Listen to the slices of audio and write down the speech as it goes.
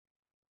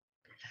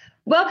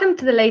Welcome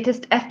to the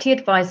latest FT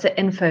Advisor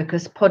in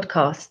Focus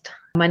podcast.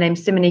 My name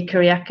is Simone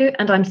Kyriakou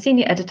and I'm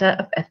Senior Editor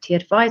of FT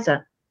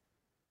Advisor.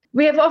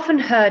 We have often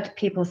heard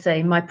people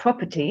say, my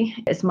property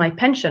is my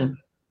pension.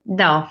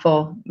 Now,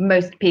 for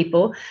most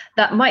people,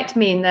 that might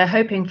mean they're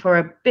hoping for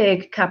a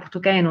big capital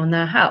gain on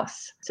their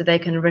house so they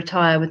can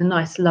retire with a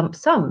nice lump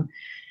sum.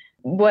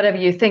 Whatever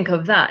you think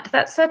of that,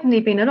 that's certainly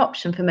been an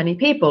option for many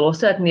people, or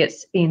certainly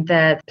it's been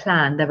their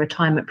plan, their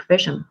retirement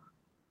provision.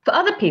 For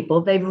other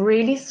people, they've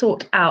really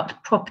sought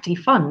out property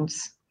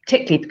funds,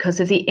 particularly because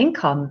of the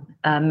income.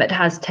 It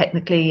has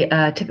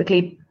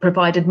typically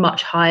provided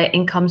much higher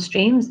income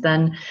streams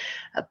than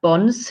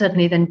bonds,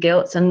 certainly than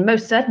gilts, and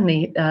most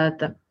certainly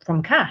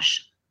from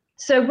cash.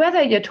 So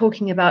whether you're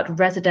talking about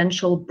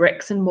residential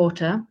bricks and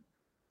mortar,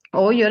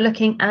 or you're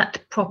looking at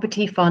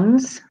property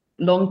funds,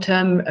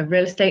 long-term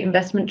real estate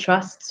investment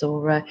trusts,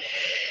 or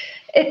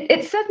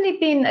it's certainly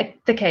been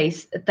the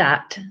case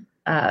that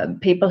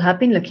people have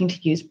been looking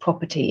to use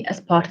property as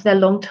part of their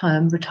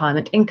long-term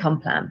retirement income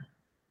plan.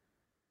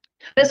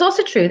 But it's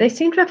also true they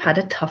seem to have had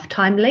a tough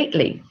time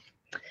lately.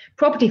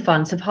 Property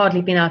funds have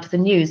hardly been out of the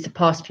news the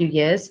past few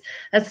years,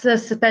 as the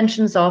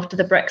suspensions after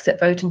the Brexit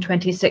vote in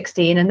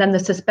 2016 and then the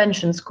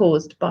suspensions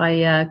caused by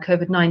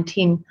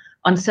COVID-19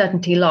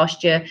 uncertainty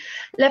last year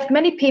left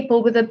many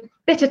people with a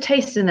bitter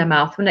taste in their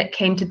mouth when it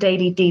came to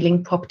daily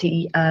dealing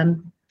property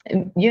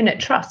unit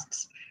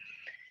trusts.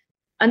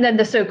 And then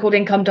the so-called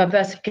income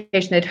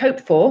diversification they'd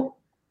hoped for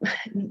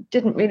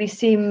didn't really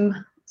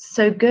seem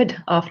so good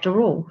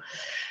after all.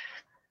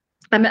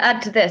 And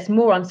add to this,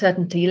 more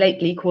uncertainty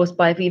lately caused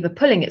by Aviva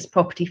pulling its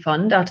property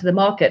fund out of the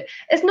market.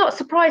 It's not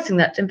surprising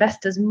that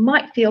investors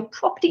might feel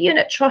property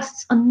unit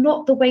trusts are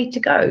not the way to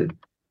go.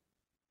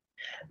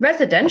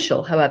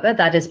 Residential, however,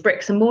 that is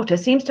bricks and mortar,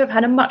 seems to have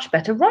had a much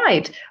better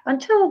ride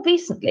until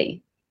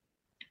recently.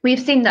 We've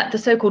seen that the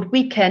so-called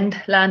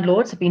weekend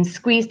landlords have been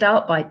squeezed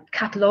out by a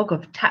catalogue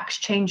of tax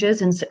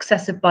changes and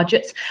successive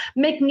budgets,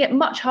 making it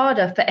much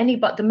harder for any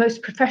but the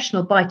most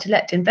professional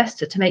buy-to-let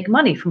investor to make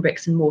money from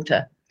bricks and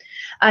mortar.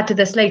 Add to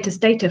this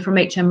latest data from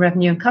HM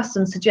Revenue and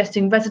Customs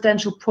suggesting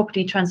residential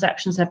property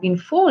transactions have been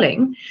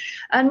falling,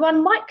 and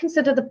one might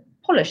consider the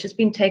polish has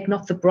been taken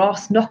off the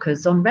brass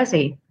knockers on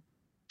resi.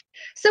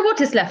 So what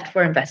is left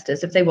for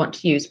investors if they want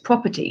to use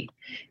property?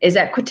 Is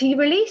equity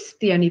release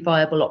the only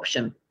viable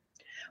option?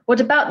 What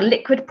about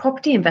liquid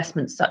property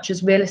investments such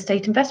as real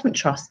estate investment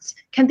trusts?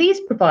 Can these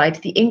provide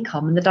the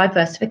income and the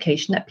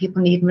diversification that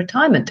people need in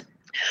retirement?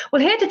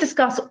 Well, here to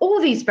discuss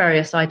all these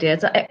various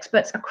ideas are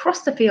experts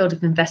across the field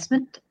of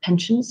investment,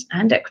 pensions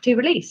and equity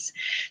release.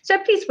 So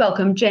please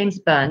welcome James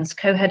Burns,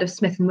 co-head of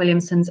Smith &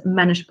 Williamson's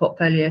Managed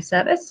Portfolio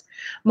Service,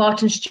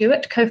 Martin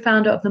Stewart,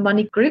 co-founder of the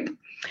Money Group,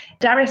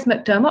 Darius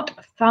McDermott,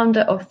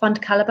 founder of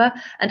Fund Caliber,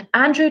 and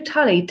Andrew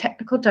Tully,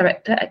 technical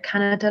director at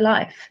Canada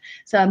Life.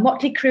 So a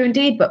motley crew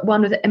indeed, but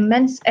one with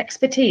immense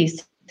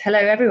expertise. Hello,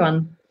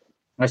 everyone.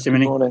 Nice to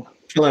meet you. Morning.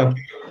 Hello.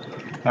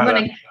 Good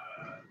morning.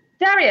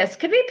 Darius,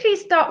 could we please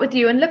start with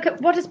you and look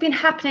at what has been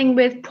happening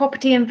with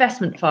property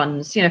investment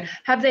funds?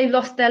 Have they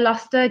lost their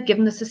luster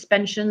given the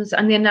suspensions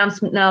and the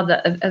announcement now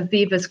that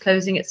Aviva's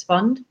closing its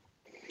fund?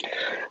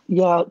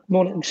 Yeah,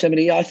 morning,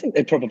 Simone. I think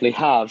they probably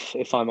have,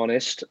 if I'm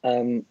honest.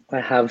 I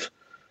have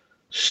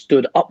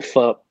stood up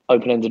for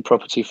open-ended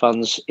property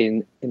funds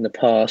in the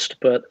past,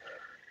 but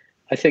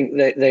I think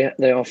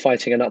they are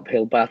fighting an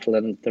uphill battle,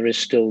 and there is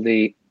still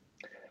the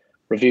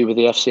review with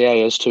the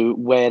FCA as to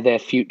where their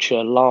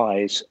future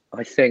lies.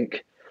 I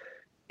think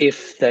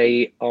if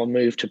they are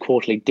moved to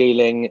quarterly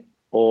dealing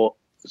or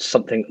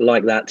something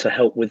like that to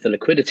help with the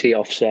liquidity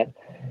offset,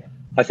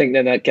 I think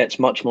then that gets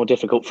much more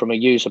difficult from a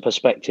user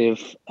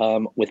perspective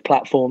with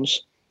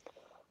platforms.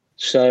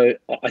 So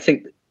I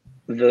think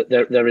that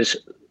there is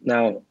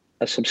now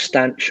a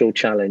substantial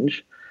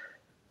challenge.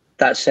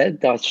 That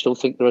said, I still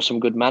think there are some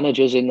good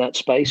managers in that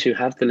space who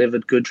have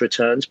delivered good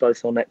returns,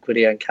 both on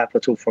equity and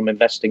capital from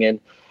investing in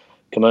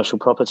commercial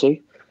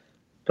property.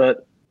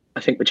 But I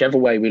think whichever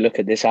way we look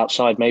at this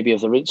outside maybe of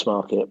the REITs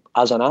market,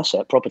 as an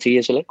asset, property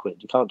is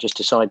illiquid. You can't just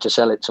decide to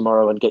sell it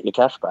tomorrow and get your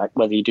cash back,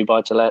 whether you do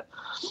buy to let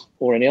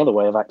or any other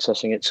way of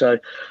accessing it. So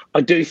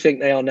I do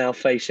think they are now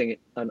facing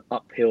an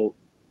uphill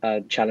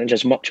challenge,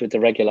 as much with the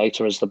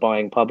regulator as the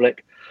buying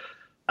public.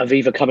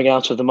 Aviva coming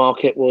out of the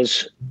market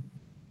was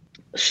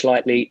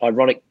slightly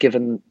ironic,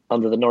 given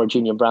under the Norwich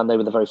Union brand, they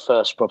were the very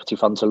first property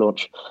fund to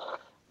launch,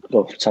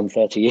 well, some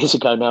 30 years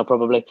ago now,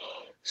 probably.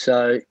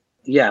 So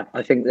yeah,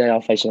 I think they are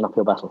facing an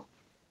uphill battle.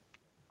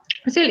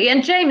 Absolutely.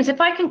 And James,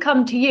 if I can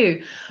come to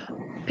you,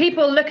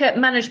 people look at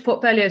managed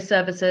portfolio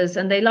services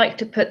and they like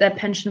to put their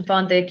pension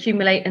fund, they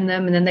accumulate in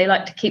them, and then they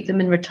like to keep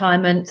them in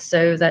retirement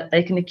so that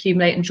they can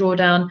accumulate and draw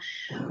down.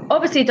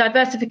 Obviously,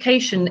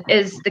 diversification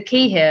is the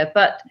key here,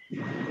 but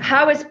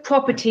how is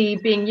property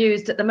being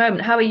used at the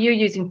moment? How are you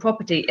using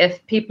property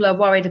if people are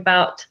worried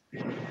about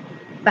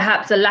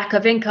perhaps a lack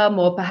of income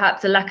or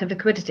perhaps a lack of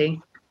liquidity?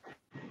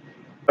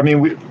 I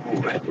mean,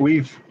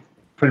 we've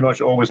pretty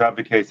much always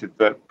advocated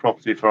that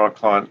property for our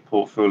client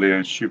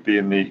portfolios should be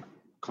in the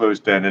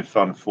closed-ended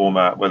fund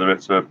format, whether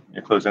it's a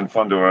closed-end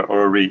fund or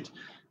a REIT.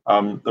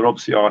 There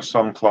obviously are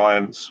some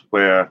clients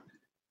where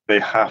they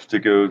have to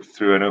go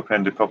through an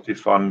open-ended property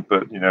fund,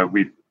 but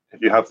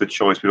if you have the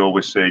choice, we'd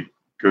always say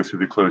go through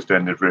the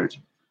closed-ended route.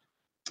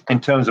 In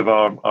terms of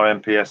our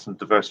MPS and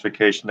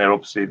diversification, they're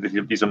obviously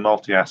these are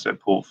multi-asset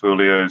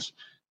portfolios,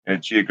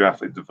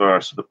 geographically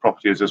diverse. So the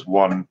property is just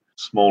one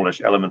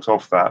smallish element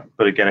of that,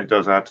 but again, it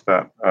does add to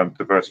that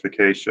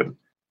diversification.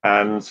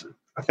 And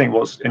I think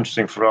what's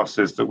interesting for us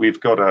is that we've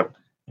got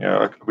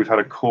we've had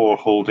a core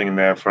holding in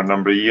there for a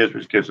number of years,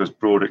 which gives us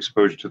broad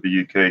exposure to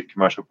the UK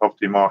commercial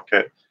property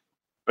market.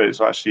 But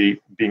it's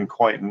actually been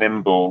quite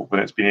nimble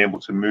when it's been able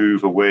to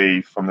move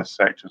away from the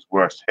sector's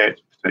worst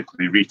hit,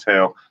 particularly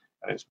retail,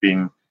 and it's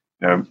been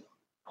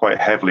quite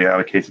heavily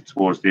allocated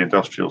towards the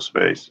industrial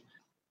space.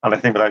 And I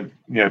think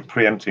without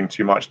preempting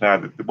too much now,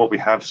 that what we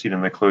have seen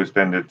in the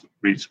closed-ended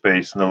REIT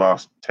space in the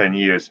last 10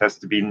 years has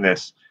been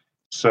this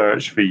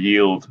search for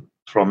yield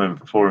from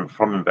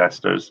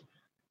investors,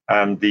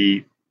 and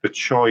the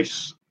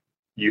choice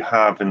you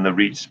have in the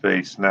REIT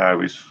space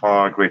now is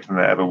far greater than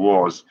it ever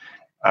was.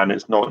 And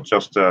it's not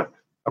just a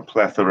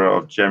plethora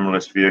of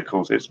generalist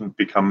vehicles. It's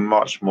become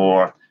much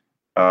more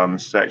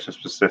sector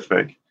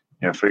specific.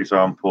 For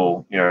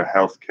example,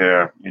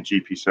 healthcare,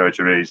 GP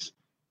surgeries,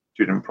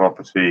 student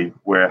property,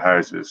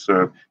 warehouses.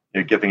 So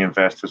giving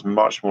investors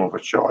much more of a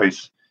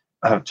choice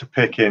to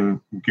pick in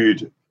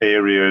good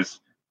areas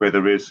where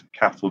there is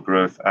capital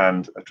growth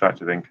and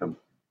attractive income.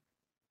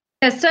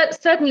 Yes,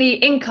 certainly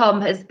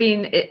income has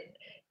been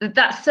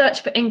that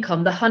search for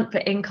income. The hunt for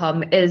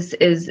income is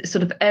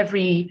sort of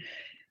every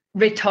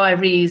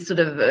retirees sort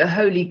of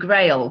holy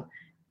grail.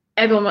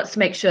 Everyone wants to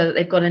make sure that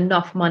they've got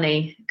enough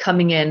money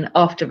coming in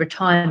after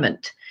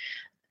retirement.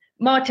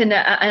 Martin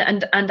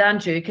and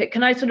Andrew,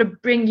 can I sort of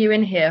bring you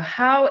in here?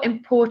 How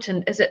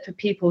important is it for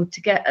people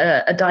to get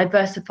a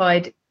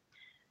diversified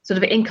sort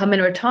of income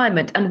in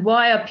retirement? And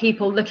why are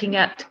people looking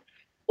at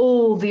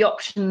all the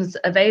options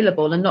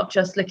available and not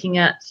just looking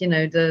at,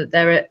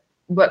 their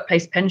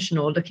workplace pension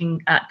or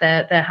looking at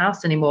their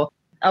house anymore?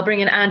 I'll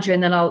bring in Andrew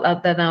and then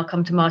I'll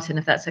come to Martin,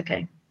 if that's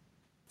okay.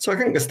 So I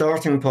think the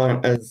starting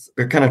point is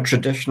the kind of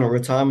traditional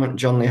retirement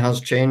journey has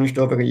changed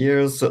over the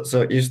years.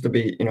 So it used to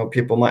be,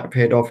 people might have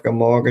paid off their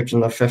mortgage in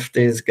their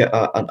 50s, get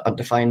a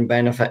defined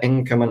benefit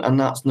income, and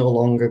that's no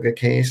longer the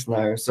case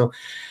now. So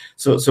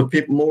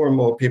people, more and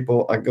more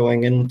people are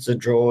going into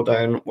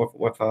drawdown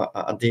with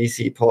a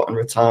DC pot in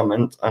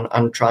retirement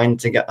and trying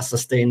to get a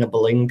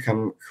sustainable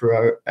income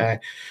throughout an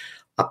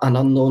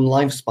unknown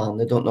lifespan.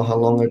 They don't know how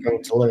long they're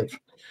going to live.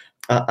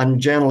 And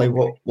generally,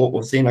 what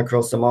we've seen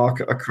across the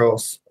market,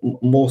 across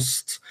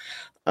most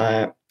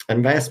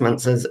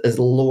investments, is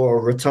lower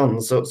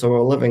returns. So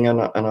we're living in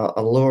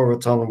a lower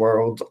return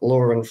world,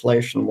 lower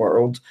inflation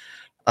world,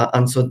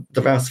 and so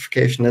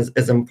diversification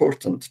is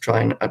important to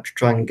try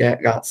and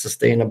get that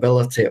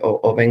sustainability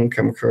of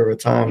income through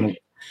retirement.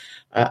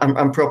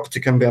 And property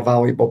can be a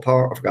valuable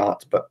part of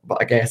that, but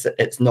I guess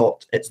it's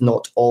not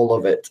all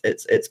of it.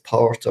 It's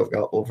part of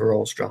that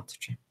overall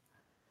strategy.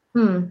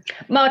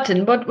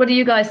 Martin, what are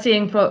you guys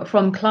seeing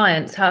from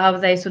clients? How are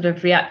they sort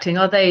of reacting?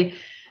 Are they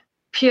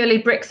purely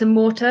bricks and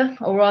mortar,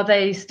 or are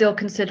they still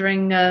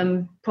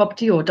considering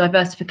property or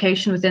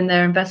diversification within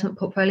their investment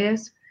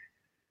portfolios?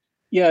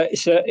 Yeah,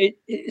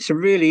 it's a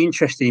really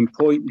interesting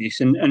point, this,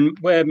 and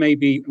where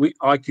maybe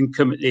I can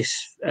come at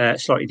this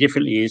slightly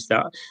differently is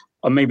that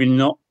I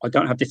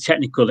don't have the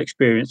technical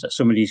experience that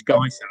some of these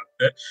guys have,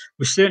 but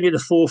we're certainly at the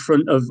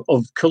forefront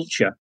of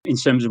culture in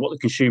terms of what the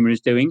consumer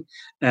is doing.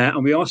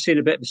 And we are seeing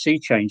a bit of a sea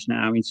change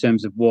now in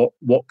terms of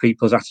what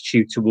people's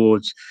attitude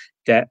towards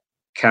debt,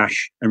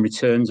 cash and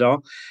returns are.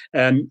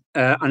 And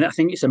I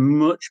think it's a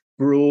much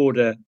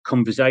broader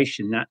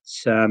conversation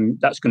that's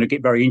going to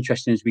get very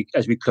interesting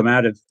as we come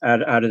out of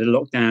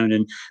the lockdown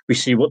and we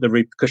see what the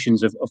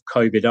repercussions of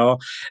COVID are.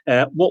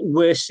 What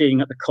we're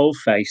seeing at the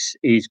coalface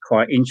is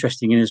quite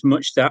interesting, in as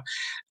much that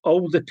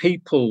older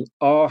people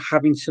are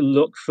having to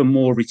look for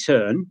more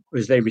return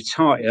as they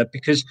retire,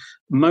 because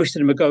most of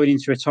them are going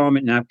into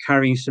retirement now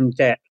carrying some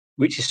debt,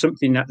 which is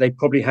something that they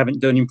probably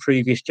haven't done in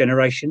previous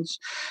generations.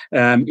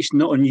 It's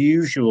not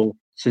unusual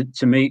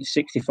to meet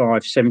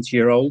 65,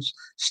 70-year-olds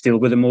still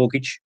with a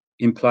mortgage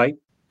in play.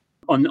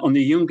 On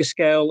the younger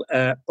scale,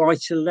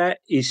 buy-to-let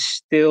is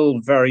still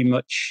very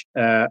much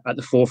at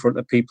the forefront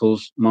of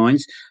people's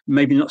minds.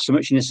 Maybe not so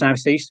much in the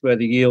southeast, where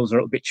the yields are a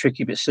little bit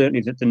tricky, but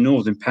certainly that the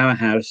northern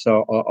powerhouse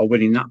are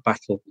winning that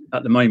battle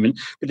at the moment.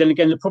 But then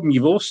again, the problem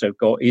you've also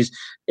got is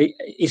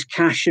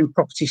cash and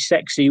property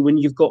sexy when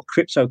you've got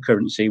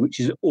cryptocurrency, which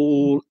is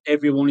all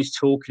everyone is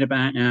talking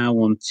about now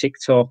on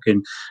TikTok,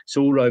 and it's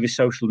all over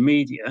social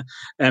media.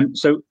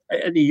 So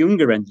at the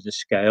younger end of the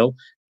scale,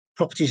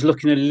 property's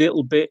looking a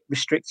little bit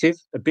restrictive,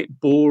 a bit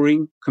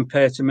boring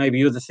compared to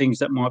maybe other things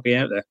that might be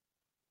out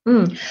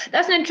there.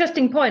 That's an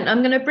interesting point. I'm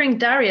going to bring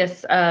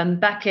Darius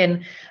back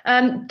in.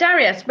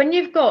 Darius, when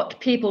you've got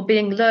people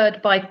being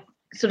lured by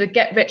sort of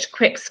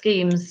get-rich-quick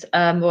schemes,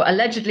 or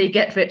allegedly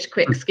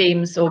get-rich-quick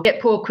schemes, or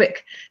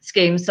get-poor-quick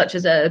schemes, such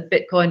as a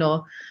Bitcoin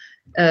or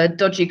a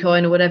dodgy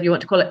coin or whatever you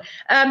want to call it,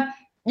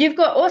 you've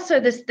got also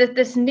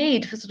this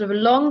need for sort of a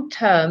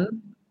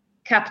long-term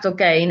capital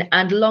gain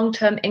and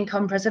long-term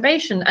income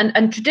preservation.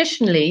 And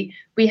traditionally,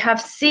 we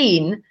have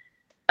seen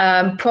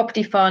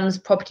property funds,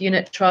 property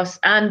unit trusts,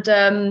 and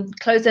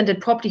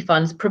closed-ended property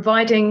funds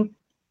providing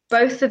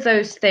both of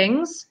those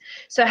things.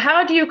 So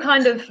how do you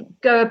kind of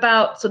go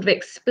about sort of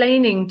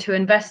explaining to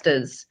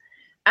investors,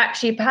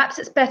 actually, perhaps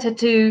it's better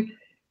to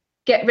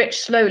get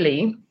rich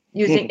slowly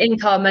using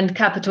income and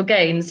capital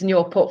gains in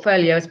your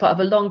portfolio as part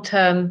of a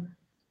long-term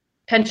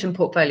pension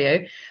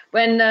portfolio,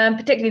 when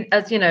particularly,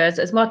 as you know,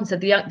 as Martin said,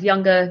 the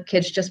younger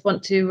kids just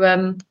want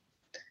to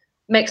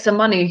make some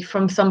money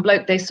from some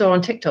bloke they saw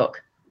on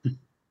TikTok?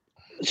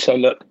 So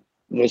look,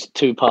 there's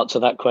two parts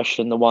of that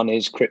question. The one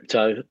is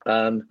crypto.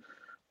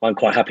 I'm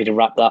quite happy to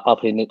wrap that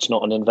up in it's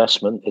not an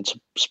investment, it's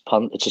a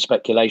punt, it's a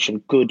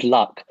speculation. Good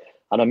luck.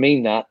 And I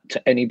mean that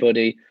to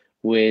anybody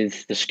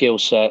with the skill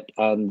set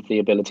and the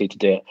ability to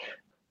do it.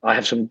 I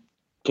have some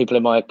people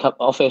in my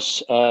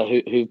office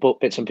who bought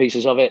bits and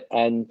pieces of it,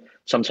 and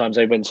sometimes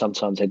they win,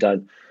 sometimes they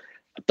don't.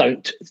 I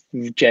don't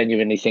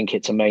genuinely think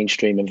it's a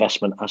mainstream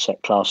investment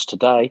asset class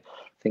today.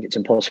 I think it's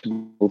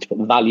impossible to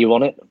put value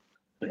on it.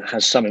 It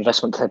has some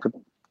investment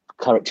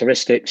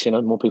characteristics,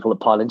 more people that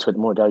pile into it, the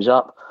more it goes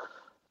up.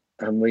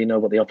 And we know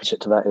what the opposite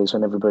to that is.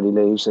 When everybody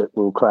leaves, it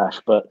will crash.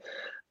 But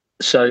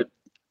so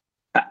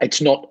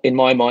it's not, in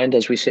my mind,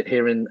 as we sit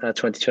here in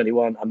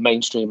 2021, a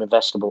mainstream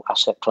investable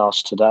asset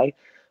class today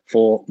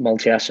for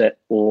multi-asset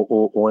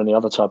or any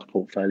other type of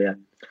portfolio.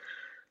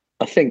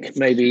 I think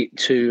maybe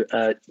to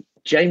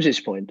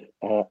James's point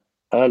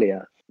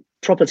earlier,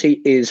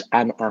 property is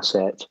an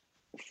asset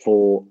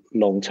for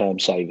long-term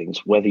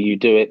savings, whether you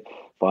do it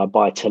via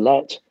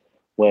buy-to-let,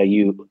 where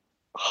you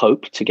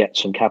hope to get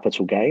some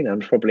capital gain,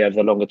 and probably over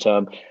the longer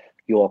term,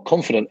 you are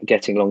confident of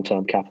getting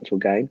long-term capital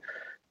gain.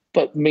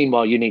 But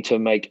meanwhile, you need to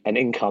make an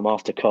income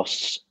after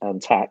costs and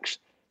tax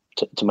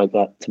to make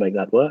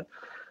that work.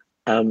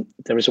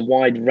 There is a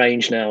wide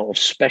range now of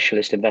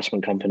specialist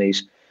investment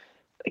companies.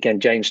 Again,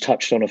 James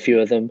touched on a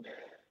few of them,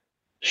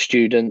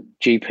 student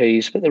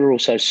GPs, but there are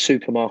also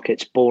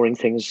supermarkets, boring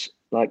things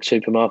like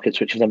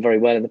supermarkets, which have done very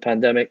well in the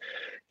pandemic,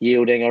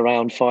 yielding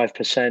around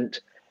 5%,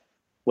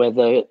 where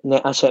the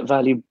net asset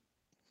value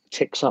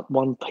ticks up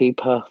 1p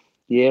per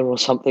year or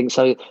something.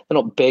 So they're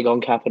not big on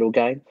capital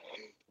gain,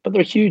 but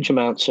there are huge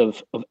amounts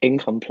of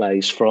income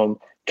plays, from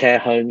care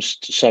homes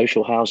to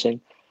social housing,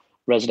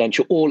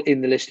 residential, all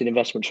in the listed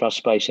investment trust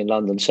space in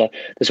London. So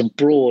there's a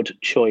broad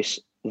choice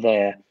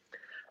there.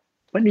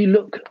 When you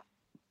look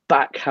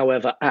back,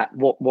 however, at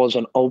what was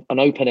an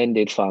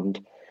open-ended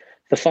fund,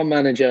 the fund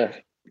manager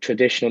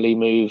traditionally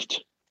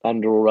moved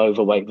under or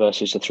overweight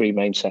versus the three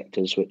main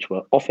sectors, which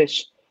were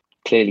office,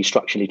 clearly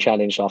structurally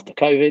challenged after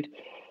COVID,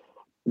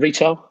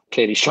 retail,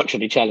 clearly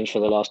structurally challenged for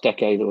the last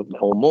decade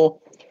or more,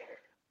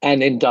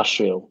 and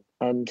industrial.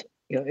 And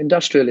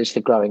industrial is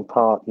the growing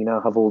part. You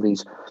now have all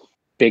these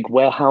big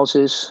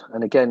warehouses.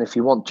 And again, if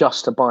you want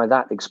just to buy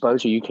that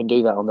exposure, you can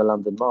do that on the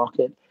London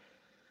market.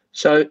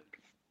 So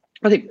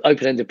I think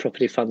open-ended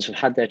property funds have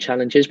had their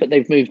challenges, but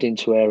they've moved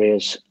into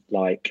areas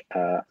like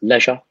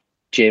leisure,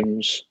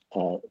 gyms,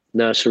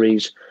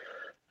 nurseries,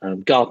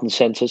 garden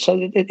centres.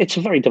 So it's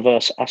a very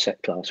diverse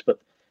asset class, but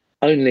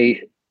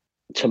only,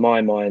 to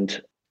my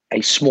mind, a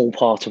small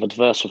part of a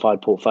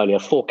diversified portfolio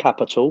for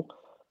capital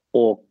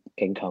or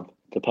income,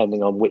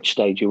 depending on which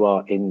stage you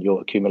are in your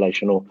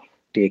accumulation or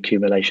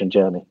deaccumulation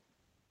journey.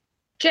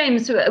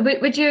 James,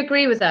 would you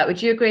agree with that?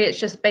 Would you agree it's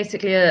just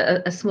basically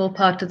a small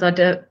part of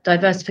the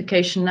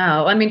diversification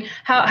now? I mean,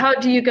 how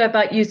do you go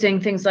about using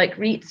things like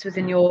REITs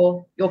within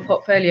your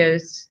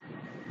portfolios?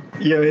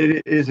 Yeah,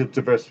 it is a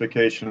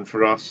diversification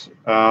for us.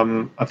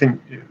 I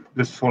think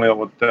this, following on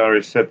what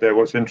Darius said there,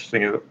 what's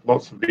interesting is that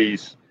lots of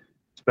these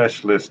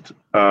specialist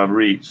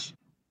REITs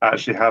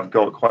actually have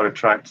got quite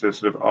attractive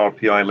sort of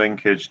RPI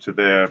linkage to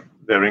their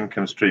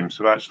income stream.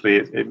 So actually,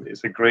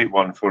 it's a great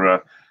one for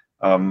a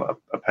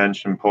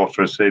pension pot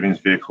or a savings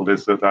vehicle,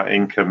 is that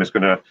income is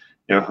going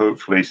to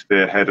hopefully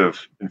stay ahead of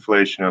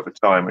inflation over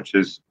time, which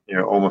is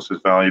almost as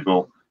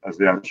valuable as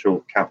the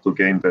actual capital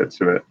gain bit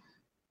to it.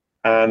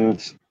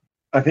 And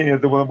I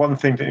think the one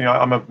thing that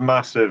I'm a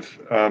massive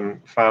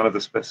fan of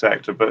the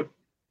sector, but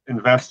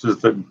investors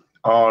that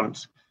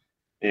aren't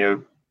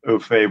au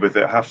fait with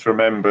it have to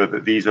remember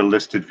that these are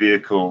listed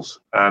vehicles,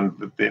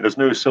 and there's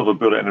no silver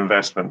bullet in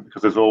investment,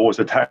 because there's always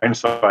a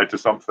downside to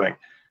something.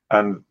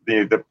 And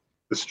the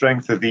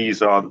strength of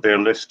these are that they're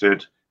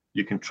listed.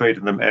 You can trade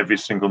in them every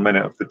single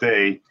minute of the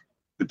day.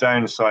 The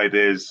downside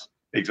is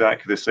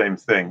exactly the same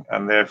thing,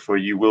 and therefore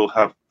you will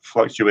have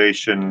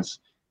fluctuations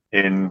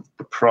in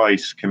the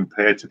price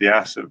compared to the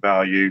asset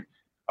value,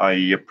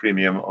 i.e. a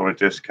premium or a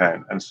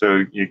discount. And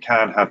so you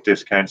can have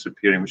discounts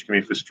appearing, which can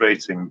be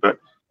frustrating, but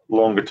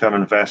longer term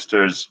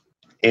investors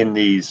in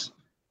these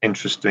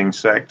interesting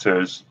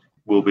sectors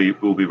will be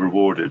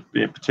rewarded.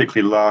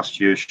 Particularly last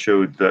year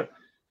showed that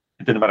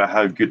it didn't matter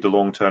how good the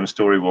long-term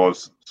story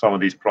was, some of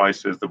these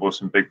prices, there were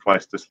some big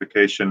price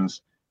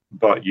dislocations,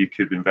 but you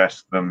could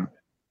invest them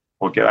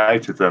or get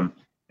out of them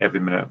every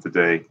minute of the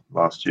day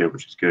last year,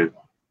 which is good.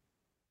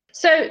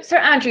 So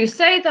Andrew,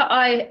 say that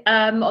I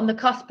am on the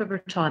cusp of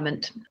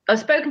retirement. I've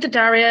spoken to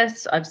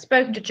Darius, I've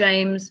spoken to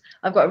James,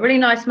 I've got a really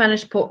nice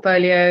managed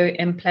portfolio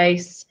in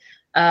place.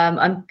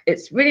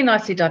 It's really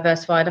nicely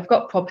diversified. I've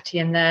got property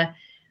in there.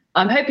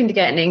 I'm hoping to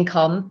get an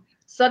income.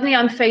 Suddenly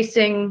I'm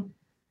facing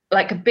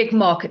like a big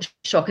market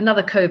shock,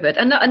 another COVID,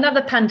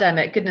 another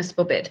pandemic, goodness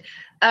forbid.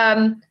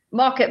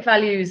 Market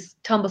values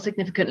tumble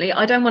significantly.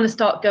 I don't want to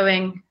start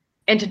going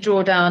into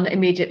drawdown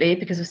immediately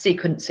because of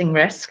sequencing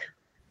risk.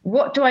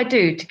 What do I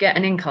do to get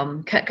an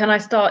income? Can I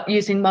start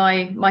using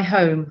my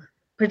home,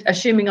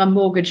 assuming I'm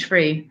mortgage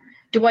free?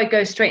 Do I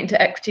go straight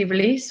into equity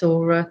release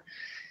or?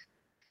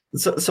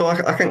 So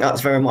I think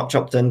that's very much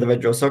up to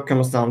individual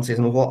circumstances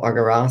and what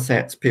other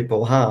assets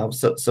people have.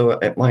 So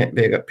it might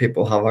be that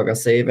people have other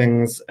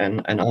savings in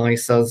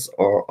ISAs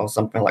or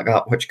something like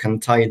that, which can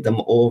tide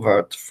them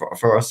over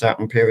for a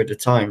certain period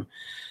of time.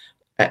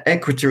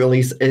 Equity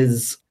release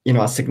is,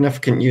 a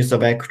significant use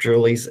of equity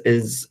release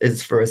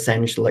is for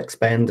essential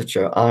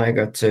expenditure,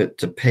 either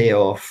to pay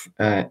off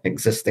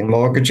existing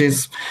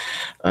mortgages.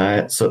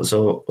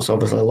 So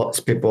obviously lots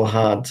of people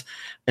had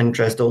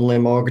interest-only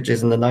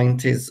mortgages in the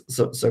 90s,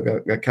 so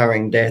they're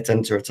carrying debt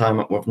into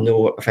retirement with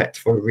no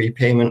effective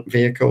repayment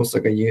vehicle, so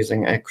they're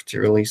using equity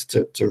release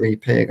to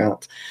repay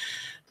that.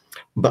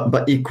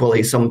 But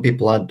equally, some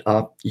people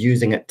are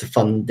using it to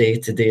fund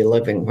day-to-day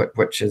living,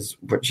 which is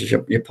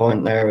your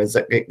point there, is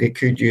that they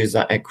could use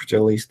that equity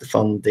release to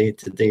fund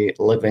day-to-day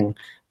living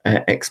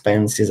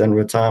expenses in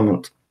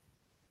retirement.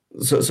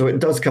 So it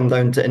does come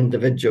down to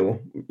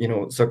individual,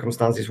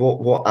 circumstances,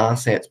 what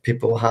assets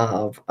people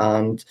have,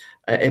 and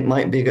it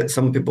might be that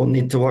some people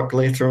need to work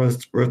later in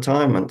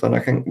retirement. And I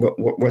think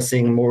what we're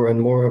seeing more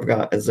and more of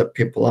that is that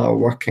people are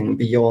working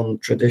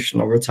beyond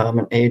traditional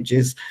retirement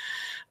ages.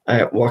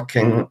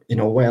 Working,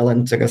 well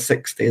into the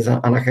 60s,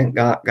 and I think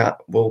that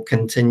will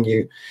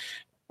continue,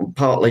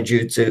 partly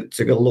due to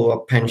the lower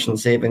pension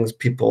savings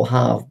people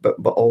have, but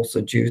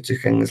also due to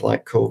things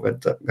like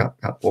COVID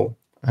that will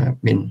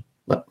mean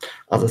that,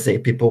 as I say,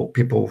 people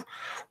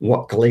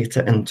work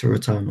later into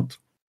retirement.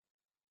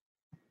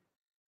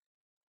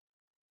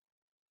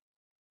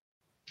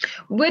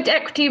 Would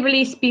equity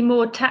release be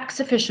more tax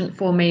efficient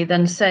for me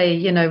than,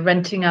 say,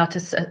 renting out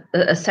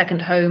a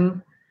second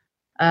home?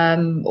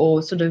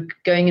 Or sort of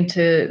going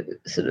into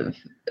sort of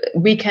the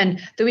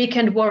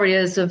weekend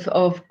warriors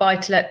of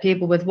buy-to-let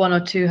people with one or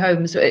two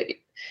homes?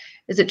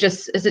 Is it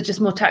just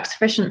more tax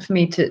efficient for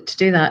me to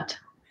do that?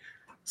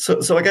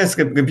 So I guess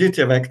the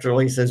beauty of equity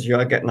release is you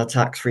are getting a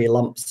tax-free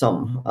lump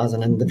sum as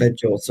an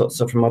individual.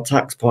 So from a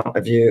tax point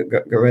of view,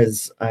 there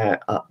is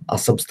a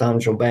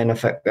substantial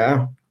benefit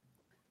there.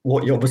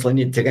 What you obviously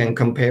need to again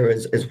compare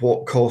is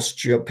what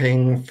costs you're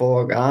paying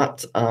for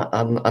that,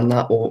 and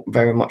that will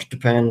very much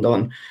depend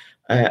on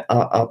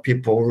are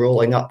people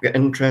rolling up the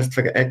interest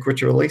for the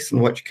equity release, in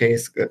which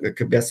case there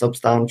could be a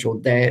substantial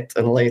debt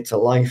in later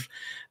life,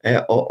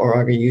 or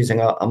are you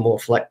using a more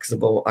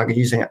flexible, are you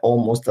using it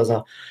almost as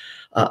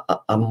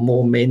a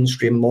more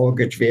mainstream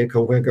mortgage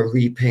vehicle where they're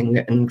repaying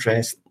the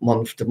interest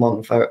month to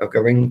month out of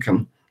their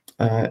income?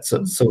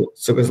 So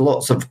there's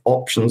lots of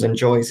options and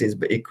choices,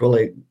 but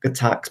equally the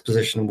tax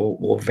position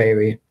will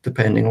vary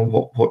depending on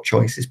what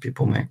choices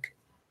people make.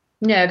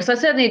 Yeah, because I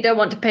certainly don't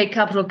want to pay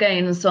capital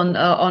gains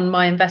on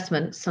my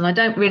investments, and I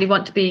don't really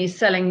want to be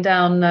selling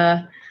down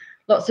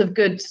lots of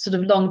good sort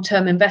of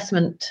long-term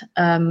investment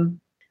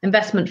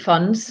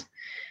funds.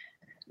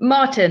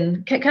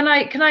 Martin, can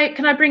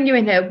I bring you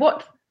in here?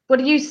 What are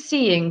you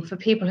seeing for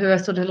people who are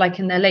sort of like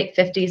in their late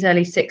 50s,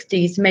 early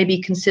 60s, maybe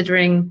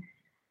considering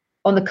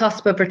on the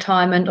cusp of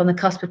retirement, on the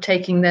cusp of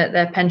taking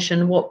their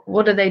pension?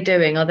 What are they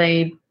doing? Are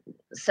they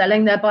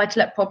selling their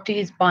buy-to-let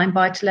properties, buying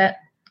buy-to-let,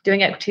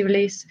 doing equity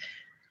release?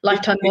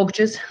 Lifetime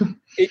mortgages?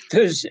 It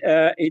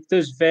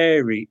does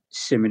vary,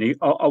 Simony.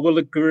 I will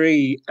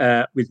agree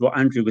with what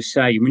Andrew was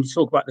saying. When you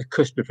talk about the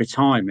cusp of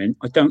retirement,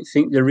 I don't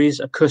think there is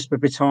a cusp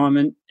of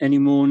retirement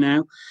anymore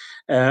now.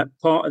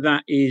 Part of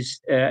that is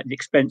the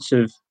expense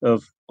of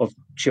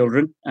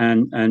children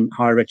and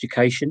higher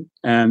education.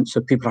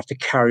 So people have to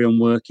carry on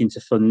working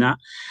to fund that.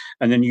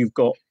 And then you've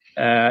got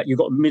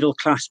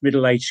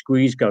middle-age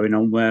squeeze going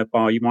on,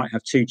 whereby you might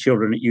have two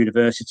children at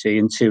university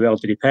and two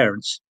elderly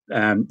parents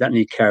that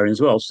need caring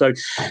as well. So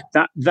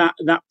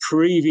that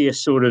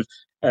previous sort of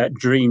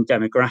dream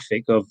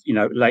demographic of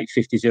late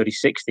 50s, early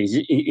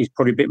 60s is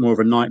probably a bit more of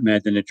a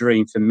nightmare than a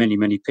dream for many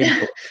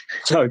people.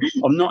 So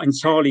I'm not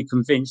entirely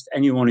convinced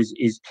anyone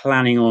is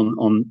planning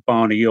on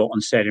buying a yacht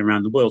and sailing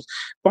around the world.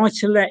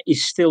 Buy-to-let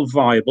is still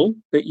viable,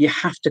 but you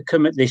have to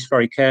come at this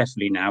very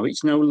carefully now.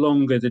 It's no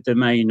longer the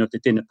domain of the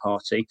dinner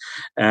party,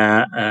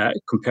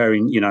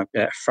 comparing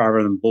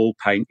Farrell and ball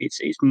paint.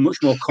 It's much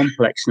more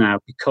complex now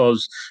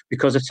because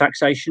of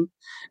taxation.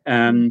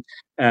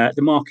 The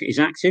market is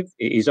active,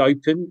 it is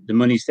open, the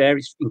money's there,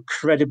 it's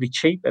incredibly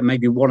cheap at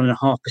maybe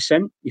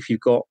 1.5% if you've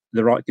got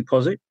the right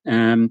deposit.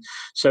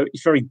 So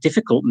it's very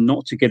difficult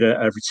not to get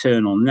a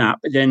return on that.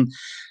 But then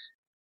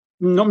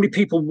not many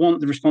people want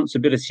the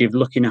responsibility of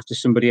looking after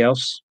somebody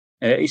else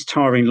It's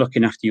tiring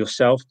looking after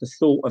yourself. The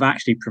thought of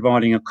actually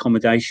providing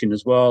accommodation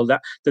as well,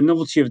 that the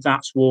novelty of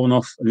that's worn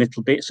off a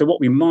little bit. So what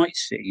we might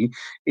see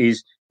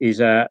is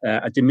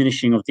a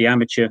diminishing of the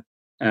amateur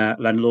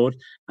landlord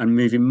and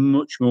moving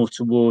much more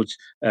towards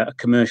a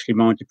commercially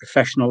minded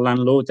professional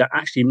landlord that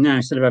actually now,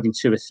 instead of having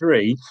 2 or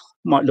 3,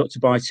 might look to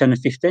buy 10 or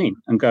 15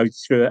 and go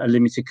through a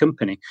limited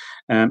company.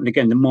 And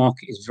again, the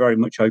market is very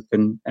much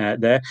open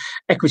there.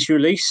 Equity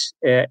release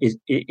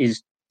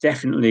is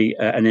definitely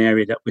an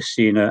area that we're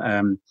seeing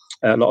a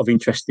lot of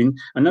interest in.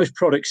 And those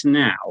products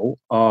now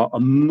are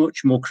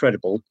much more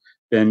credible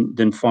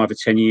than 5 or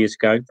 10 years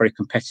ago. Very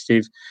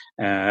competitive,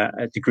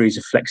 degrees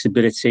of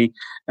flexibility.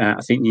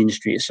 I think the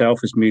industry itself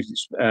has moved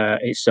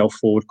itself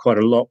forward quite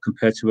a lot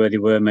compared to where they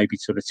were maybe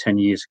sort of 10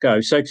 years ago.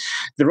 So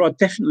there are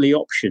definitely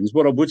options.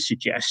 What I would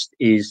suggest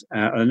is,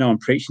 I know I'm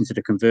preaching to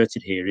the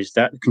converted here, is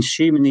that the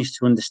consumer needs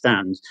to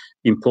understand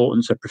the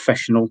importance of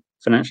professional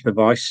financial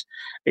advice.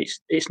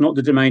 It's not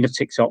the domain of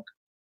TikTok.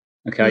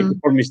 Okay.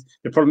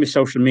 The problem with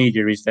social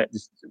media is that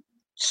there's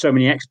so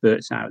many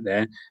experts out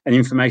there and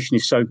information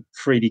is so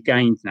freely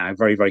gained now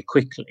very, very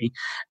quickly.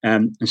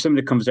 And some of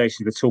the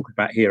conversations we're talking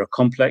about here are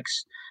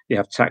complex. You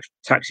have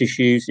tax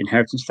issues,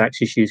 inheritance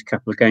tax issues,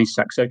 capital gains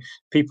tax. So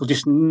people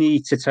just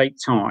need to take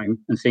time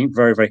and think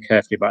very, very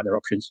carefully about their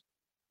options.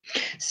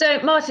 So,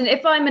 Martin,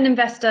 if I'm an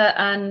investor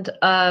and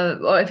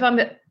or if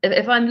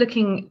I'm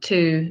looking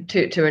to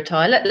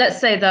retire,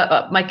 let's say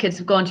that my kids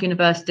have gone to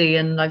university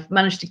and I've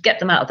managed to get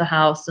them out of the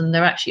house and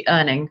they're actually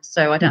earning,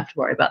 so I don't have to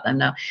worry about them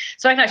now.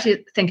 So I can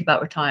actually think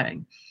about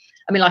retiring.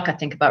 I mean, like I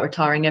think about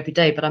retiring every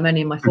day, but I'm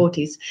only in my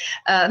 40s.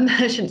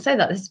 I shouldn't say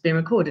that. This is being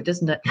recorded,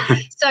 isn't it?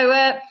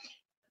 So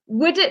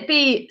would it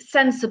be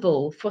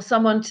sensible for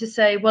someone to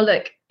say, well,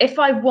 look, if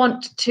I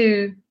want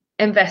to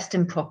invest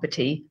in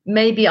property,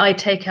 maybe I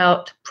take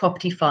out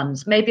property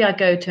funds, maybe I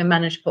go to a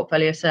managed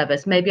portfolio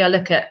service, maybe I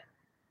look at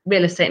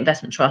real estate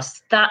investment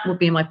trusts, that would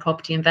be my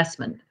property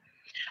investment.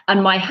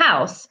 And my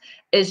house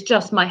is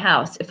just my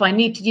house. If I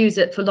need to use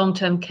it for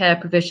long-term care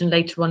provision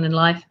later on in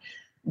life,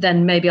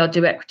 then maybe I'll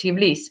do equity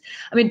release.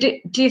 I mean,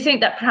 do you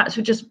think that perhaps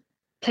we're just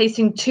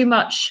placing too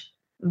much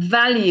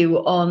value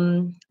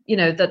on,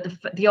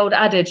 the old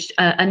adage,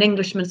 an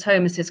Englishman's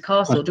home is his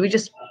castle? Do we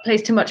just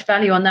place too much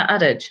value on that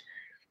adage?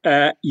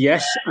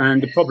 Yes,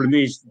 and the problem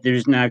is there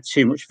is now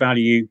too much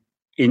value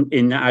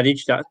in that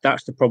adage.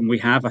 That's the problem we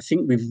have. I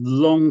think we've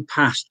long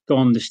past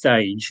gone the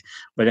stage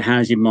where the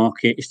housing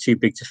market is too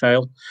big to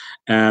fail.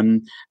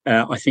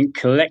 I think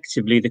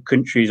collectively the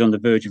country is on the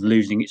verge of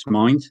losing its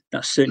mind.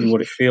 That's certainly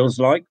what it feels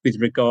like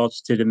with regards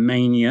to the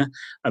mania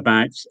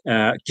about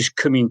just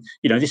coming.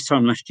 This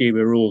time last year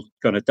we were all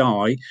going to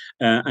die,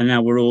 and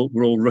now we're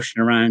all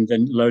rushing around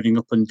and loading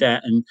up on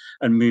debt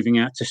and moving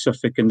out to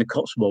Suffolk and the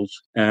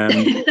Cotswolds.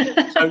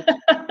 So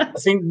I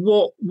think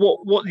what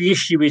the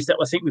issue is that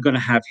I think we're going to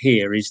have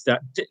here is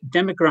that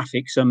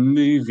demographics are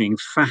moving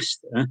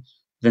faster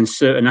than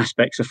certain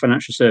aspects of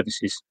financial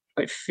services.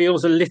 It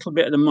feels a little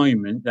bit at the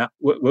moment that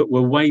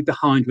we're way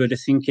behind where the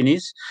thinking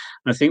is.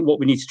 And I think what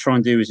we need to try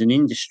and do as an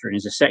industry,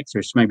 as a sector,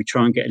 is to maybe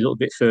try and get a little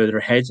bit further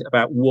ahead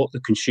about what the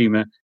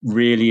consumer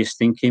really is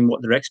thinking,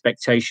 what their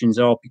expectations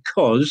are,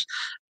 because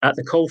at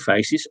the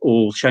coalface, it's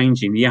all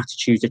changing. The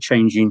attitudes are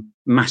changing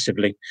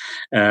massively.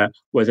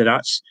 Whether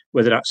that's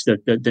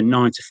the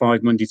 9 to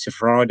 5 Monday to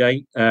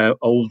Friday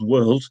old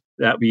world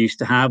that we used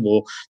to have,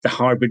 or the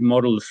hybrid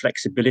model of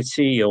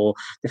flexibility, or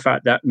the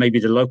fact that maybe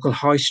the local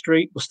high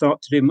street will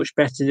start to do much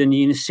better than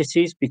the inner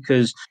cities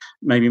because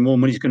maybe more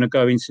money is going to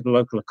go into the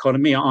local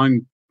economy.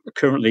 I'm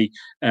currently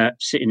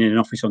sitting in an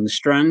office on the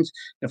Strand.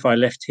 If I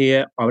left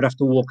here, I would have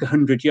to walk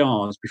 100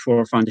 yards before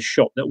I find a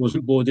shop that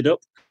wasn't boarded up.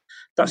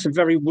 That's a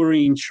very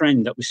worrying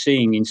trend that we're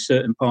seeing in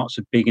certain parts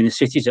of big inner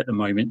cities at the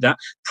moment that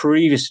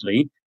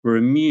previously were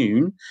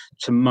immune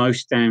to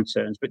most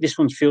downturns. But this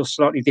one feels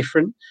slightly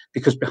different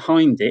because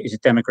behind it is a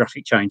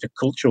demographic change, a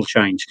cultural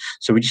change.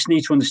 So we just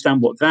need to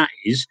understand what that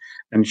is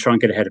and try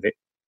and get ahead of it.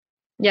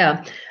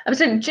 Yeah.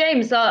 So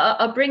James,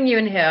 I'll bring you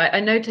in here. I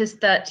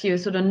noticed that you were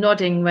sort of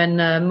nodding when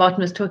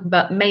Martin was talking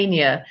about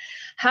mania.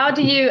 How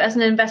do you, as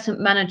an investment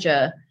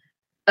manager,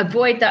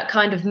 avoid that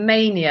kind of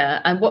mania,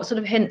 and what sort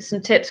of hints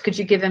and tips could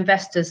you give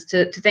investors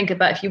to think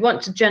about if you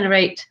want to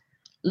generate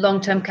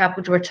long-term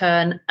capital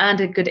return and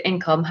a good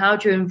income? How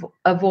do you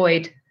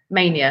avoid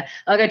mania?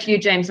 I'll go to you,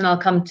 James, and I'll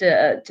come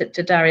to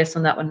Darius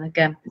on that one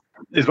again.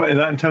 Is that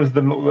in terms of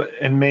the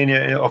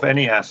mania of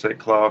any asset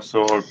class,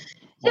 or?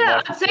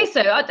 Yeah, I'd say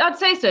so. I'd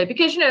say so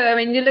because,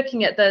 you're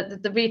looking at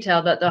the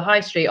retail, the high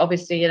street,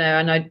 obviously,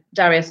 I know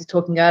Darius was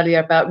talking earlier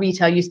about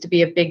retail used to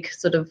be a big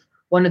sort of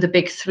one of the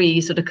big 3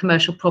 sort of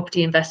commercial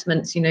property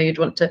investments. You'd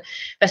want to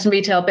invest in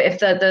retail, but if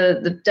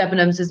the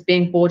Debenhams is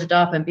being boarded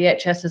up and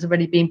BHS has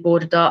already been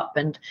boarded up,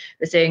 and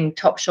we're seeing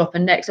Topshop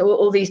and Next,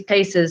 all these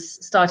places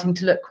starting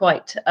to look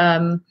quite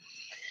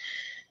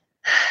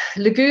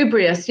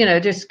lugubrious,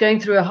 just going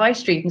through a high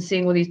street and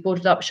seeing all these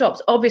boarded up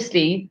shops.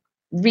 Obviously,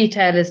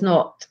 retail is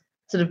not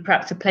sort of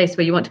perhaps a place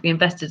where you want to be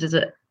invested, is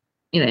it?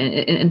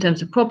 in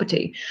terms of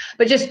property.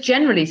 But just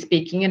generally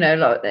speaking,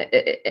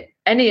 like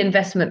any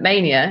investment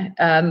mania,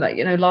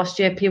 last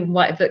year people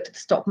might have looked at the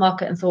stock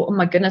market and thought, oh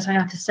my goodness, I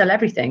have to sell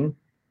everything.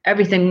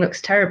 Everything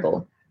looks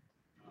terrible.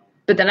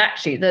 But then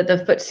actually the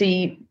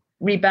FTSE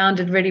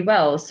rebounded really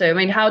well. So, I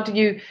mean, how do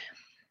you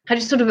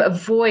sort of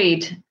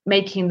avoid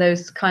making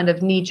those kind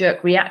of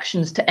knee-jerk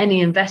reactions to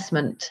any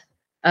investment,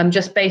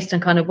 just based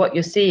on kind of what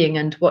you're seeing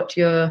and what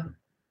you're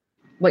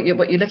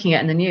looking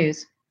at in the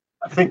news?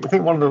 I think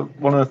one of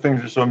the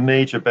things that's a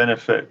major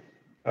benefit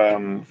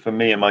for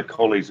me and my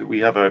colleagues, that we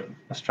have a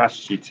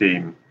strategy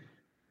team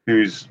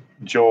whose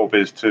job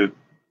is to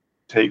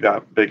take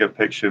that bigger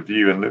picture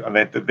view, and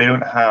they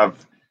don't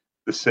have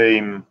the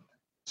same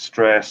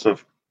stress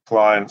of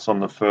clients on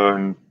the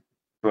phone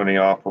phoning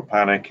up or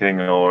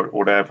panicking or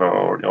whatever,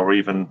 or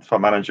even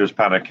fund managers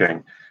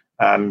panicking.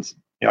 And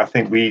I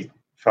think we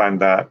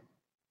found that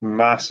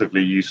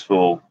massively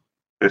useful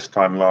this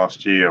time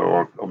last year,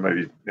 or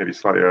maybe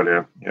slightly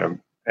earlier,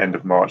 end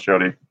of March,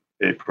 early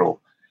April,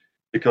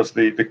 because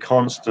the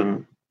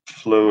constant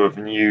flow of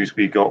news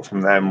we got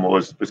from them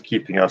was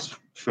keeping us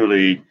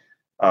fully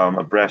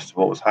abreast of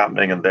what was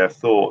happening and their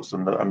thoughts.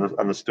 And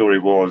the story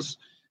was,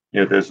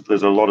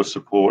 there's a lot of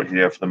support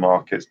here for the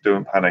markets.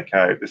 Don't panic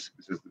out. This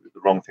is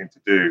the wrong thing to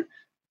do.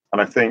 And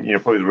I think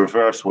probably the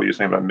reverse of what you're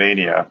saying about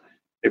mania,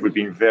 it would have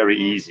been very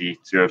easy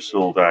to have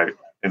sold out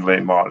in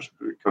late March,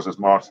 because as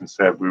Martin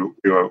said, we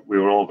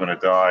were all going to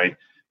die.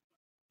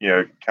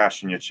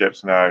 Cash in your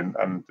chips now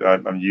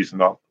and use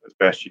them up as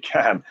best you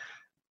can.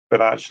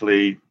 But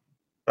actually,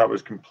 that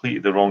was completely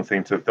the wrong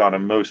thing to have done.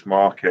 And most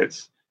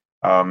markets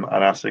and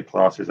asset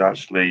classes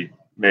actually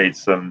made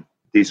some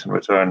decent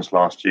returns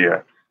last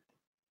year.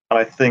 And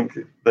I think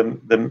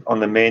the on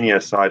the mania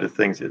side of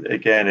things,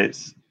 again,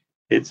 it's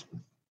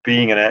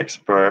being an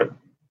expert,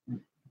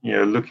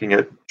 looking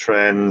at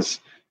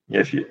trends.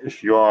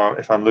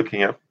 If I'm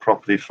looking at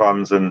property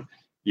funds and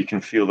you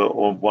can feel that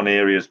one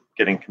area is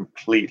getting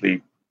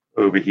completely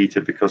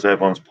overheated because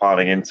everyone's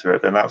piling into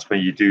it, then that's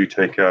when you do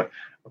take a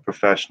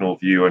professional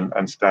view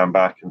and stand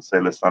back and say,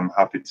 listen, I'm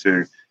happy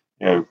to,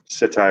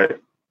 sit out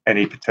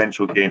any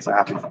potential gains that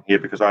happen from here,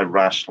 because I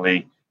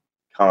rationally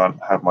can't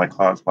have my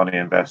clients' money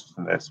invested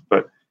in this.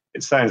 But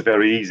it sounds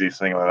very easy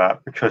saying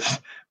like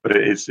that, but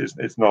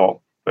it's not.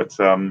 But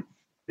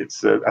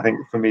I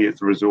think for me, it's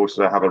the resources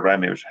I have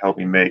around me which help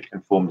me make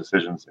informed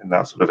decisions in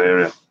that sort of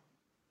area.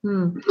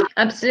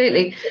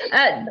 Absolutely.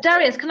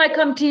 Darius, can I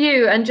come to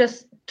you and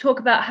just talk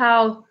about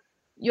how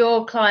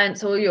your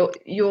clients or your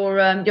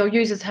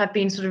users have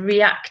been sort of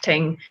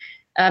reacting,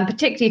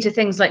 particularly to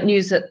things like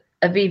news that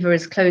Aviva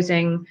is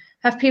closing?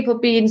 Have people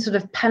been sort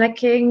of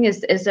panicking?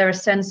 Is there a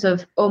sense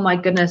of, oh my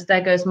goodness,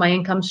 there goes my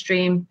income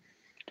stream?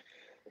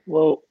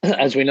 Well,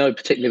 as we know,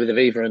 particularly with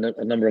Aviva and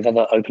a number of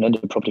other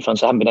open-ended property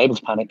funds, they haven't been able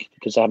to panic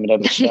because they haven't been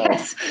able to sell.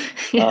 Yes.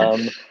 Yeah.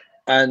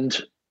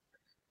 And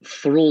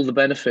for all the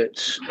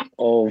benefits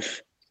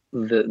of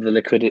the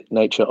liquid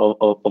nature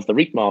of the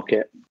REIT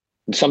market,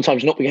 and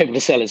sometimes not being able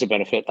to sell is a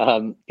benefit,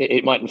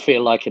 it mightn't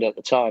feel like it at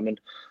the time. And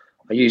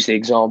I use the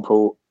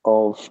example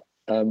of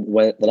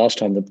where the last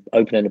time the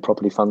open-ended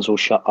property funds all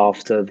shut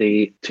after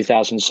the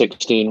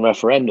 2016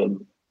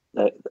 referendum.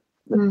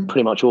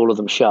 Pretty much all of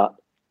them shut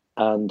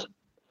and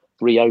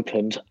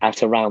reopened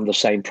at around the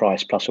same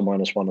price, plus or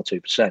minus 1 or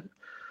 2%.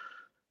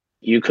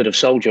 You could have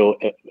sold your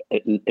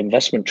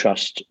investment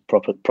trust,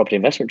 property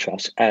investment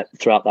trust,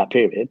 throughout that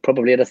period,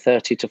 probably at a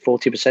 30 to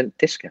 40%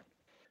 discount.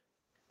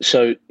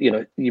 So,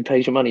 you pay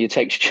your money, you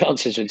take your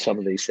chances with some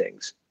of these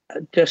things.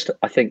 Just,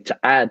 I think, to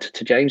add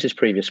to James's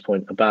previous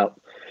point about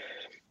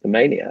the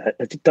mania,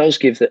 it does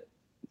give the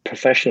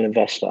professional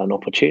investor an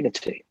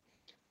opportunity.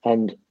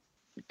 And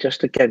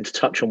just again, to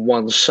touch on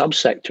one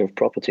subsector of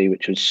property,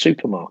 which was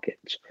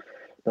supermarkets.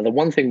 Now, the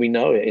one thing we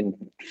know in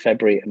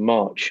February and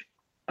March,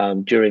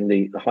 during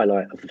the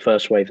highlight of the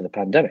first wave of the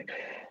pandemic,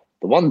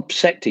 the one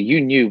sector you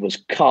knew was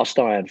cast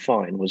iron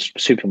fine was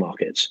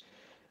supermarkets.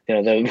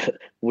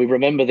 We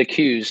remember the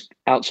queues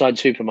outside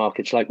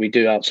supermarkets like we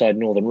do outside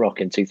Northern Rock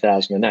in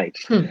 2008.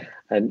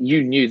 And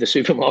you knew the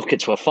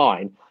supermarkets were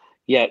fine,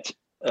 yet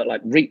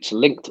like REITs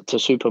linked to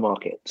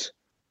supermarkets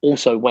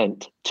also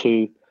went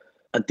to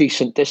a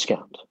decent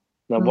discount.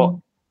 Now, what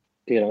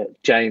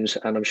James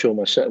and I'm sure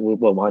myself,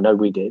 well, I know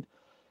we did,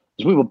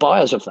 is we were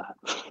buyers of that.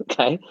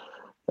 Okay,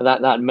 and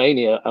that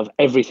mania of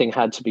everything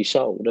had to be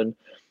sold, and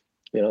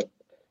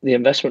the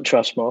investment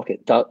trust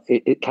market,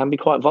 it can be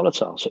quite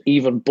volatile. So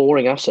even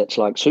boring assets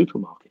like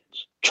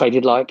supermarkets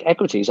traded like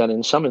equities, and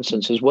in some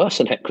instances worse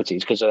than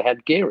equities because they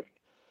had gearing.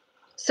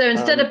 So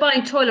instead of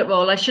buying toilet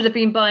roll, I should have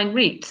been buying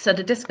REITs at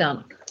a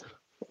discount.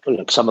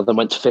 Look, some of them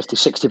went to 50,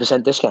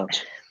 60%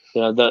 discounts.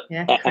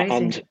 Crazy.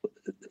 And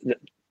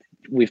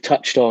we've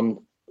touched on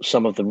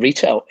some of the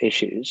retail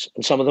issues,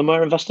 and some of them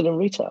were invested in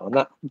retail, and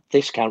that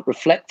discount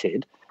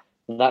reflected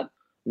that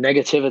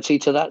negativity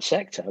to that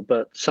sector.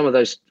 But some of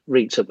those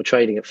REITs that were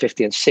trading at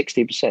 50 and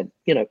 60%,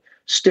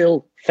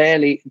 still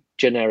fairly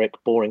generic,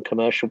 boring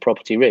commercial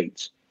property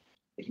REITs,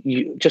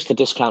 just the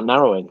discount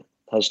narrowing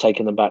has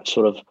taken them back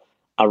sort of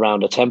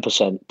around a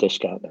 10%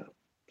 discount now.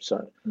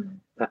 So,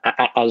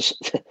 as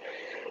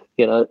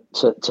you know,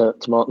 to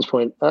Martin's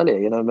point earlier,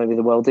 you know, maybe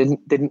the world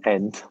didn't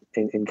end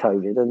in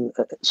COVID, and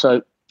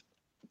so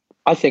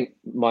I think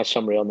my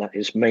summary on that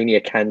is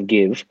Mania can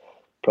give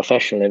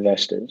professional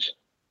investors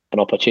an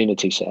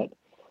opportunity set,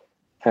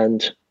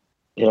 and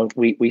you know,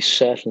 we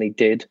certainly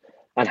did,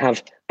 and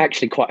have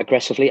actually quite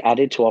aggressively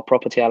added to our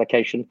property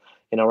allocation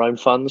in our own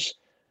funds,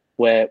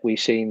 where we've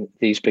seen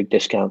these big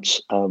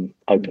discounts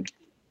open.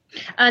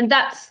 And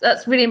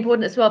that's really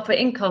important as well for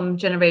income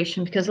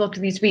generation, because a lot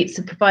of these REITs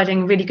are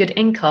providing really good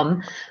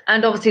income,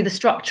 and obviously the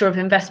structure of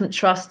investment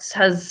trusts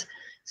has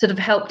sort of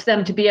helped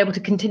them to be able to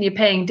continue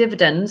paying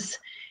dividends.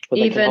 But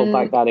they can hold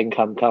back that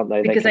income, can't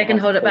they? Because they can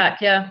hold it back,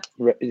 yeah.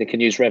 They can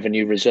use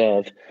revenue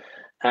reserve.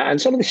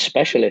 And some of the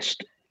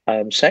specialist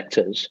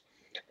sectors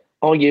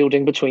are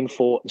yielding between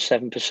 4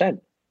 and 7%.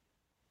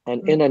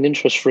 And in an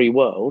interest-free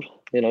world,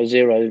 you know,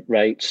 zero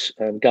rates,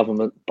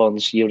 government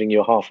bonds yielding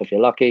you 0.5 if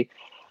you're lucky,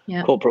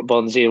 corporate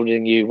bonds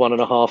yielding you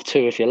 1.5, 2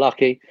 if you're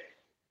lucky.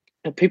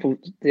 And people,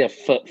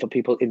 for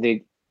people in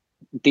the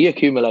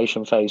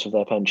deaccumulation phase of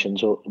their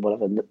pensions or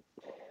whatever.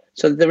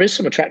 So there is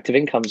some attractive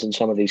incomes in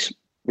some of these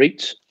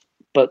REITs,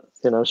 but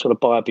you know, sort of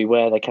buyer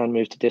beware. They can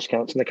move to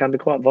discounts and they can be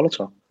quite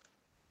volatile.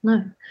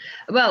 No,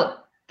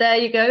 well, there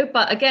you go.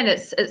 But again,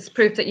 it's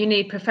proof that you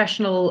need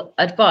professional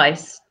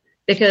advice,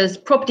 because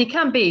property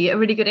can be a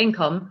really good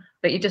income,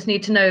 but you just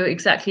need to know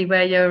exactly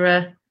where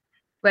you're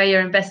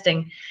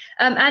investing.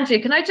 Andrew,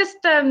 can I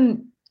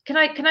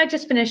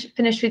just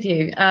finish with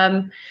you?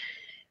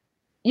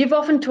 You've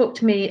often talked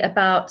to me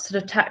about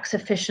sort of tax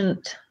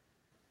efficient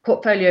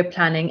portfolio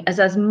planning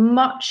as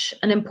much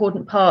an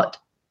important part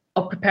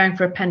of preparing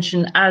for a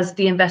pension as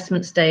the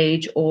investment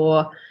stage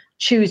or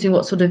choosing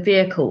what sort of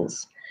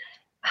vehicles.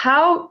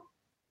 How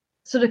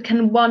sort of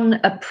can one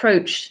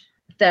approach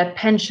their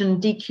pension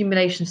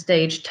decumulation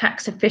stage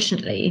tax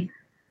efficiently,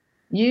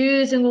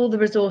 using all the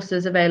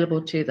resources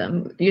available to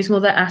them, using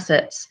all their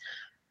assets,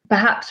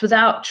 perhaps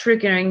without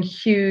triggering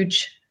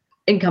huge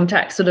income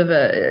tax sort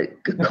of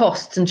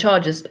costs and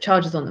charges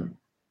on them?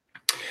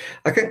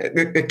 I think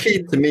the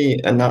key to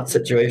me in that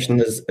situation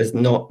is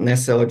not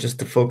necessarily just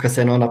to focus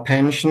in on a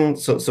pension.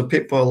 So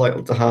people are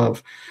likely to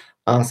have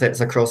assets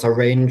across a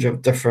range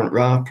of different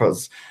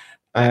wrappers,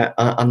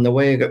 and the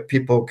way that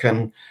people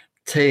can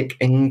take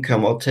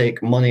income or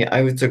take money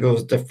out of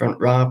those different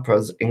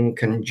wrappers in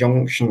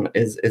conjunction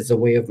is a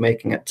way of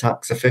making it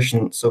tax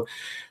efficient. So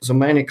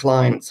many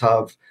clients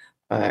have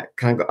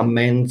kind of got a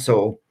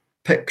mental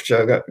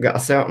picture that a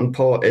certain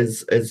pot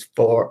is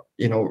for,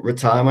 you know,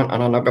 retirement,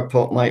 and another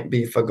pot might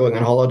be for going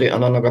on holiday,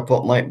 and another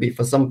pot might be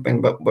for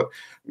something. But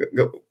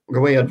the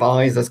way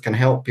advisors can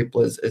help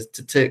people is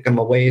to take them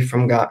away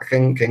from that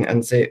thinking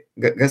and say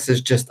this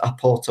is just a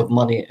pot of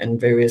money in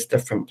various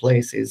different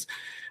places,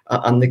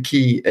 and the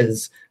key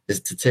is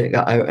to take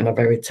that out in a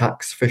very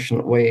tax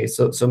efficient way.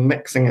 So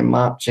mixing and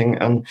matching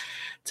and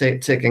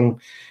taking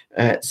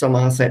some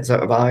assets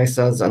out of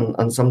ISAs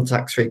and some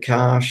tax-free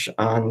cash,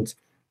 and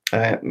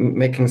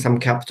making some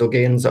capital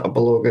gains that are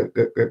below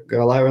the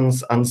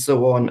allowance and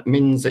so on,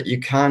 means that you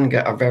can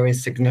get a very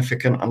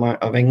significant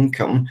amount of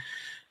income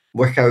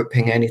without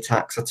paying any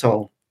tax at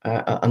all.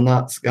 And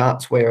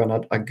that's where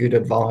a good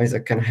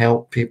advisor can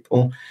help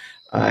people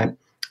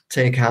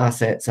take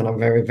assets in a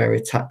very,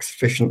 very tax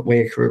efficient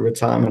way through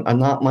retirement.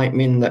 And that might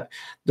mean that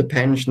the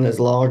pension is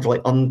largely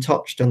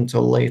untouched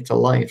until later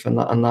life, and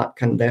that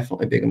can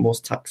definitely be the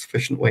most tax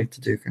efficient way to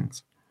do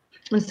things.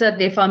 And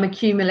certainly if I'm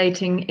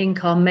accumulating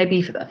income,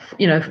 maybe,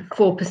 you know,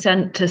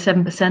 4% to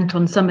 7%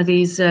 on some of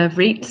these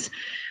REITs,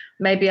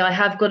 maybe I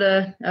have got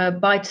a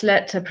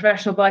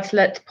professional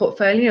buy-to-let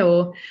portfolio,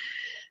 or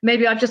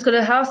maybe I've just got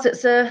a house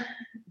that's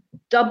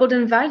doubled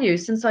in value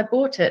since I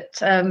bought it.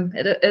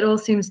 It all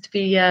seems to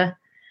be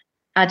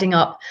adding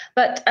up.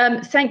 But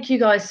thank you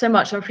guys so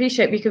much. I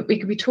appreciate we could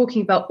be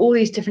talking about all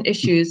these different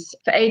issues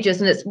for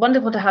ages, and it's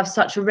wonderful to have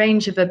such a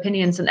range of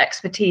opinions and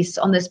expertise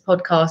on this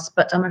podcast.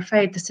 But I'm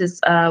afraid this is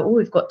all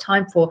we've got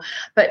time for.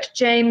 But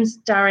James,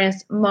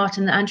 Darius,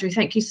 Martin, Andrew,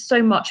 thank you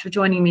so much for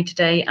joining me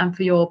today and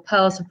for your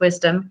pearls of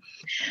wisdom.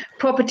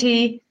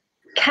 Property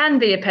can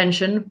be a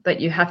pension, but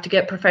you have to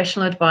get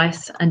professional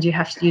advice and you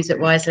have to use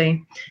it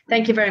wisely.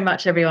 Thank you very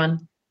much,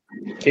 everyone.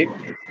 Thank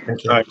you.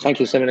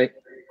 Thank you, Simone.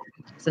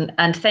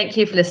 And thank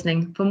you for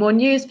listening. For more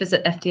news,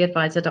 visit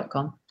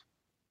ftadvisor.com.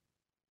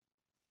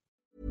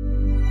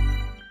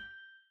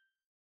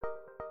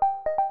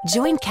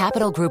 Join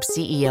Capital Group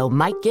CEO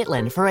Mike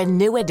Gitlin for a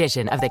new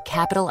edition of the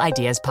Capital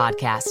Ideas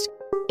Podcast.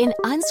 In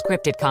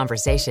unscripted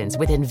conversations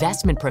with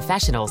investment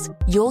professionals,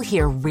 you'll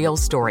hear real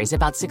stories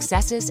about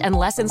successes and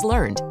lessons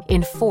learned,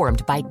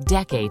 informed by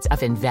decades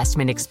of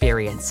investment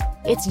experience.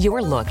 It's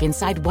your look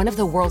inside one of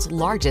the world's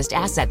largest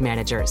asset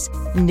managers.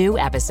 New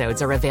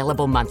episodes are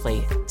available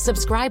monthly.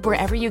 Subscribe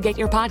wherever you get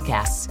your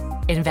podcasts.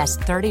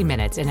 Invest 30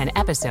 minutes in an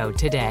episode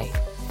today.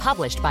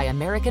 Published by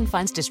American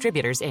Funds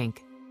Distributors, Inc.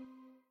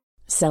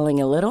 Selling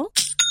a little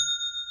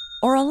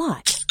or a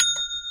lot?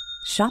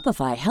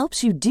 Shopify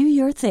helps you do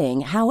your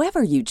thing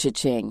however you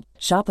cha-ching.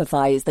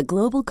 Shopify is the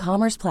global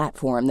commerce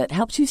platform that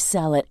helps you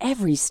sell at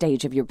every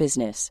stage of your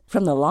business.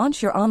 From the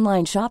launch your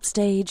online shop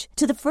stage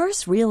to the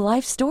first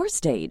real-life store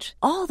stage,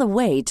 all the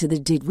way to the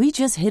did we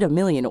just hit a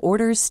million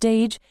orders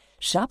stage.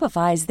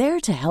 Shopify is there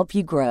to help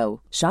you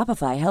grow.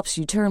 Shopify helps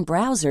you turn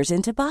browsers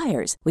into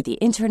buyers with the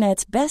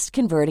internet's best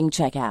converting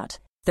checkout.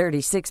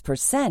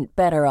 36%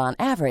 better on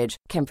average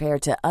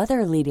compared to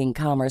other leading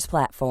commerce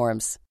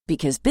platforms.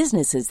 Because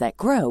businesses that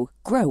grow,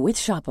 grow with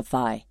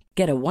Shopify.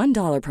 Get a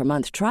 $1 per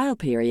month trial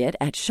period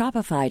at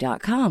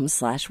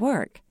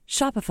shopify.com/work.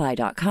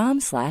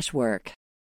 Shopify.com/work.